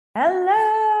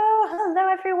Hello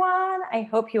everyone. I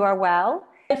hope you are well.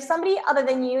 If somebody other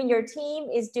than you and your team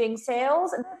is doing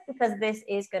sales, because this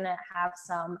is going to have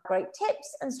some great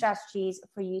tips and strategies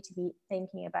for you to be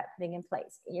thinking about putting in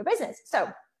place in your business. So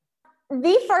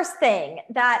the first thing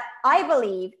that I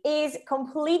believe is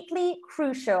completely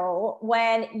crucial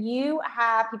when you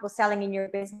have people selling in your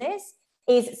business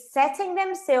is setting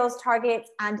them sales targets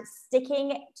and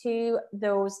sticking to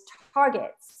those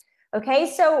targets.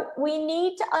 Okay, so we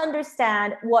need to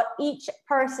understand what each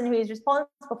person who is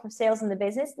responsible for sales in the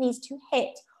business needs to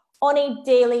hit on a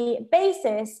daily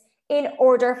basis in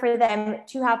order for them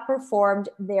to have performed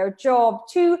their job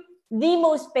to the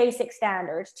most basic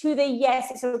standard, to the yes,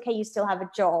 it's okay, you still have a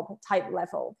job type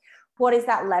level. What is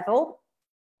that level?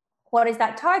 What is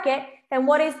that target? Then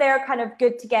what is their kind of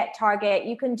good to get target?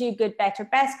 You can do good, better,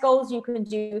 best goals. You can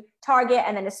do target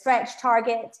and then a stretch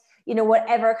target. You know,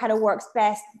 whatever kind of works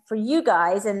best for you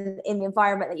guys in the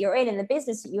environment that you're in the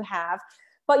business that you have.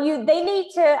 But they need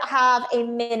to have a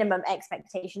minimum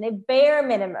expectation, a bare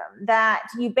minimum that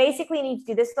you basically need to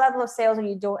do this level of sales or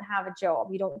you don't have a job.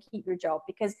 You don't keep your job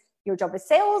because your job is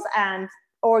sales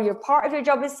or your part of your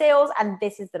job is sales, and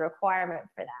this is the requirement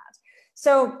for that.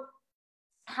 So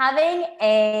having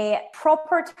a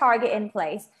proper target in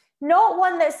place, not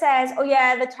one that says, oh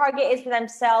yeah, the target is for them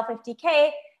to sell 50K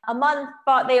a month,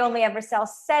 but they only ever sell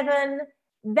 7.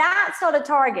 That's not a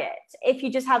target if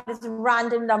you just have this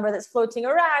random number that's floating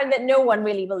around that no one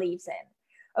really believes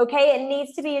in. Okay, it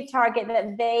needs to be a target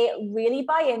that they really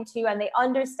buy into and they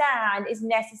understand is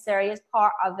necessary as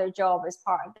part of their job, as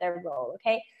part of their role.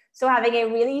 Okay, so having a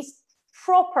really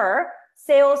proper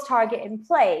sales target in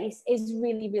place is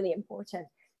really, really important.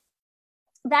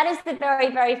 That is the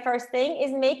very, very first thing,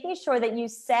 is making sure that you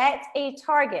set a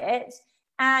target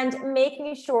and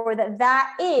making sure that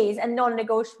that is a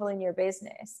non-negotiable in your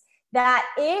business. That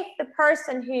if the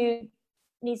person who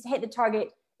needs to hit the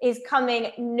target is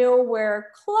coming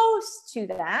nowhere close to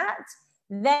that,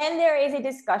 then there is a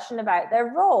discussion about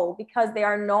their role because they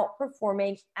are not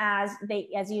performing as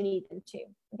you need them to.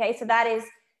 Okay, so that is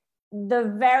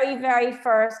the very, very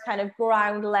first kind of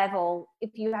ground level.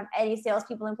 If you have any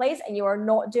salespeople in place and you are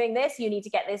not doing this, you need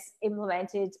to get this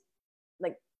implemented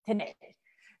like today.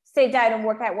 Sit down and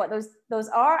work out what those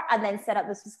are, and then set up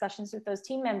those discussions with those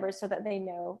team members so that they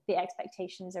know the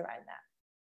expectations around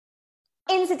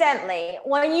that. Incidentally,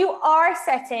 when you are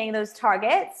setting those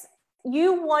targets,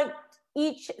 you want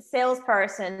each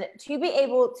salesperson to be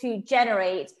able to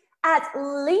generate at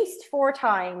least 4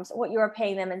 times what you're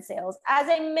paying them in sales as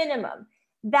a minimum.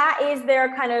 That is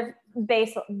their kind of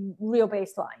real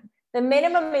baseline. The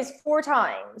minimum is 4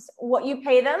 times what you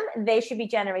pay them, they should be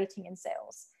generating in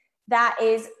sales. That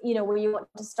is, where you want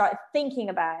to start thinking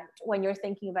about when you're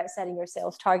thinking about setting your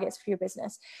sales targets for your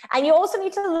business. And you also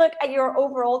need to look at your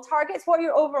overall targets. What are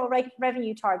your overall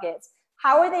revenue targets?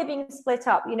 How are they being split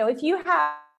up? If you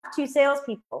have 2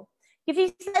 salespeople,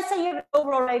 let's say you have an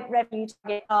overall revenue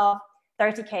target of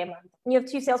 30K a month, and you have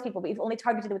 2 salespeople, but you've only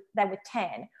targeted them with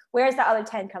 10. Where is that other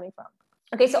 10 coming from?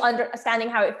 Okay, so understanding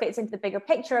how it fits into the bigger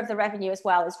picture of the revenue as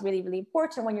well is really, really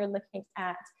important when you're looking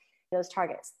at those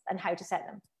targets and how to set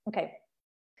them. Okay,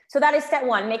 so that is step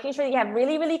 1, making sure that you have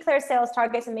really, really clear sales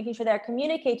targets and making sure they're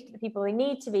communicated to the people they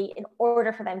need to be in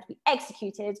order for them to be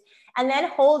executed, and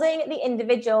then holding the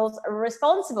individuals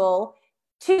responsible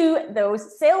to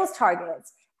those sales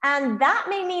targets. And that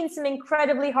may mean some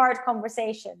incredibly hard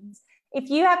conversations. If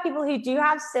you have people who do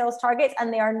have sales targets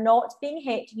and they are not being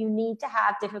hit, you need to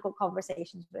have difficult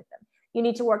conversations with them. You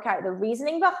need to work out the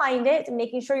reasoning behind it and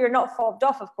making sure you're not fobbed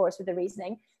off, of course, with the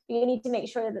reasoning. You need to make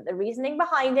sure that the reasoning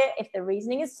behind it, if the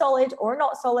reasoning is solid or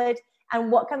not solid, and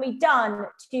what can be done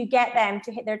to get them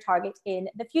to hit their target in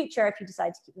the future if you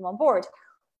decide to keep them on board.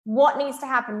 What needs to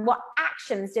happen? What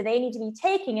actions do they need to be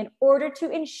taking in order to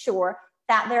ensure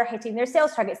that they're hitting their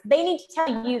sales targets? They need to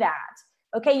tell you that.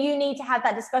 Okay, you need to have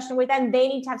that discussion with them. They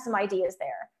need to have some ideas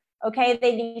there. Okay,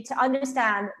 they need to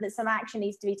understand that some action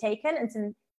needs to be taken, and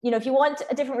some, if you want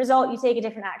a different result, you take a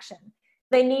different action.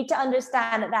 They need to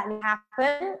understand that needs to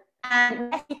happen,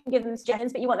 and yes, you can give them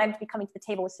suggestions, but you want them to be coming to the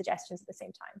table with suggestions at the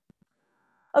same time.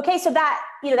 Okay, so that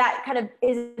that kind of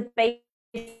is the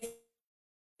basic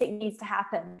needs to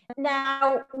happen.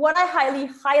 Now, what I highly,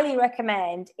 highly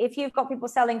recommend if you've got people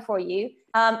selling for you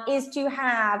is to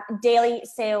have daily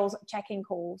sales check-in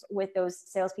calls with those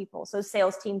salespeople. So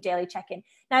sales team daily check-in.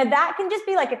 Now that can just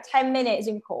be like a 10-minute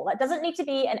Zoom call. That doesn't need to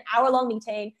be an hour-long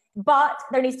meeting, but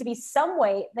there needs to be some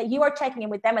way that you are checking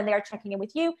in with them and they are checking in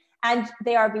with you, and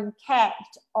they are being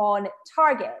kept on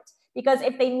target. Because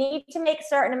if they need to make a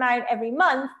certain amount every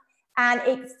month, and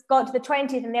it's got to the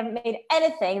 20th and they haven't made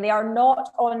anything, they are not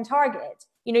on target.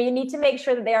 You know, you need to make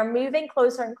sure that they are moving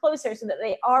closer and closer so that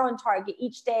they are on target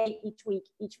each day, each week,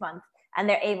 each month, and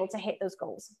they're able to hit those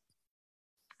goals.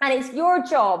 And it's your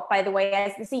job, by the way,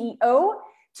 as the CEO,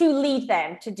 to lead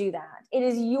them to do that. It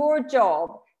is your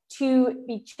job to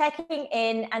be checking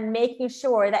in and making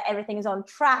sure that everything is on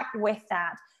track with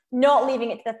that, not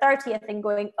leaving it to the 30th and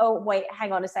going, oh, wait,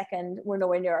 hang on a second, we're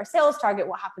nowhere near our sales target.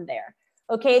 What happened there?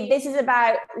 Okay, this is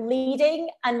about leading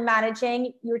and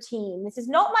managing your team. This is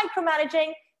not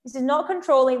micromanaging. This is not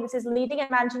controlling. This is leading and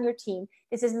managing your team.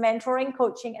 This is mentoring,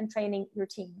 coaching, and training your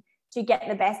team to get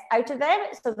the best out of them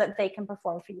so that they can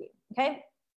perform for you. Okay,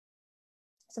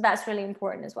 so that's really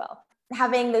important as well.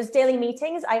 Having those daily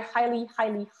meetings, I highly,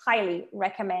 highly, highly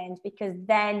recommend, because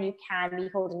then you can be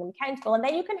holding them accountable, and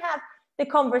then you can have the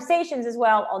conversations as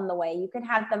well on the way. You can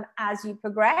have them as you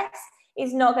progress.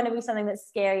 It's not going to be something that's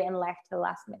scary and left to the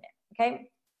last minute. Okay,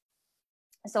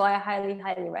 so I highly,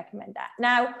 highly recommend that.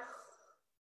 Now,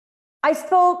 I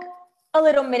spoke a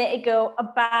little minute ago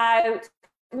about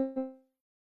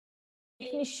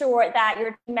making sure that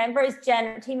your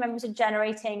team members are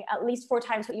generating at least 4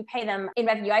 times what you pay them in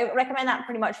revenue. I recommend that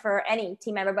pretty much for any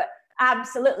team member, but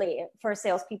absolutely for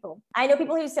salespeople. I know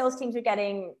people whose sales teams are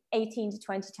getting 18 to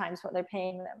 20 times what they're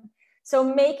paying them. So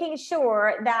making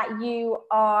sure that you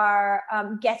are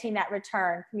getting that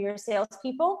return from your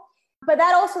salespeople. But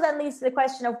that also then leads to the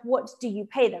question of, what do you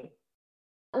pay them?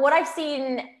 What I've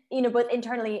seen, you know, both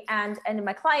internally and in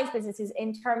my clients' businesses,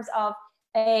 in terms of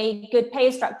a good pay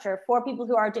structure for people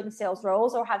who are doing sales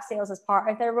roles or have sales as part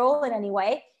of their role in any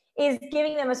way, is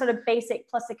giving them a sort of basic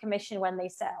plus a commission when they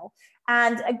sell.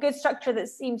 And a good structure that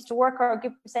seems to work, or a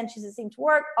good percentages that seem to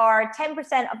work, are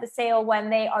 10% of the sale when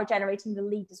they are generating the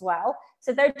lead as well.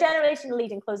 So if they're generating the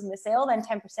lead and closing the sale, then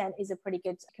 10% is a pretty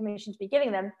good commission to be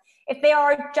giving them. If they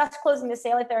are just closing the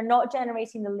sale, if they're not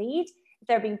generating the lead, if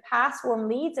they're being passed warm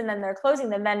leads and then they're closing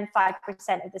them, then 5%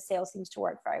 of the sale seems to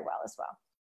work very well as well.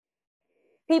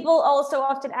 People also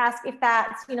often ask if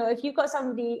that's, you know, if you've got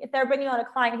somebody, if they're bringing on a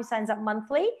client who signs up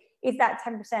monthly, is that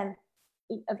 10%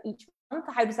 of each month?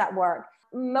 How does that work?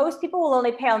 Most people will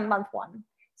only pay on month 1.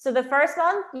 So the first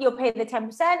month you'll pay the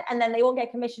 10%, and then they won't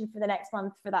get commission for the next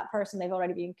month for that person they've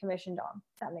already been commissioned on,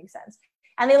 if that makes sense.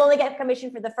 And they'll only get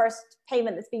commission for the first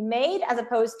payment that's been made, as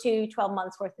opposed to 12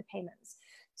 months worth of payments.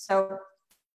 So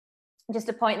just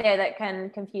a point there that can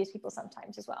confuse people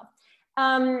sometimes as well.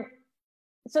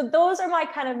 So those are my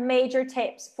kind of major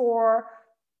tips for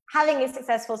having a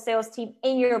successful sales team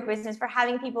in your business, for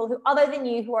having people who, other than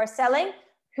you, who are selling,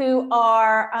 who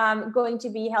are going to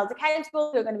be held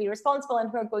accountable, who are going to be responsible,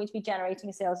 and who are going to be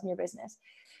generating sales in your business.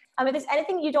 If there's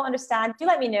anything you don't understand, do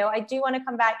let me know. I do want to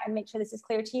come back and make sure this is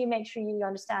clear to you. Make sure you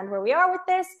understand where we are with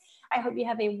this. I hope you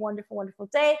have a wonderful, wonderful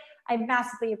day. I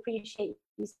massively appreciate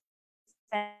you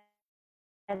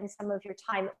spending some of your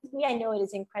time with me. I know it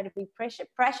is incredibly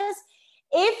precious.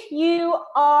 If you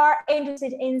are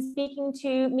interested in speaking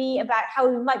to me about how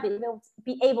we might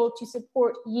be able to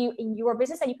support you in your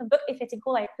business, and you can book a fitting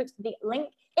call, I put the link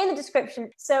in the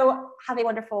description. So have a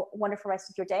wonderful, wonderful rest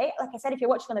of your day. Like I said, if you're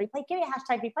watching on the replay, give me a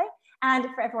hashtag replay. And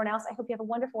for everyone else, I hope you have a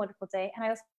wonderful, wonderful day. And I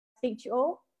will speak to you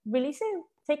all really soon.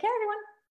 Take care, everyone.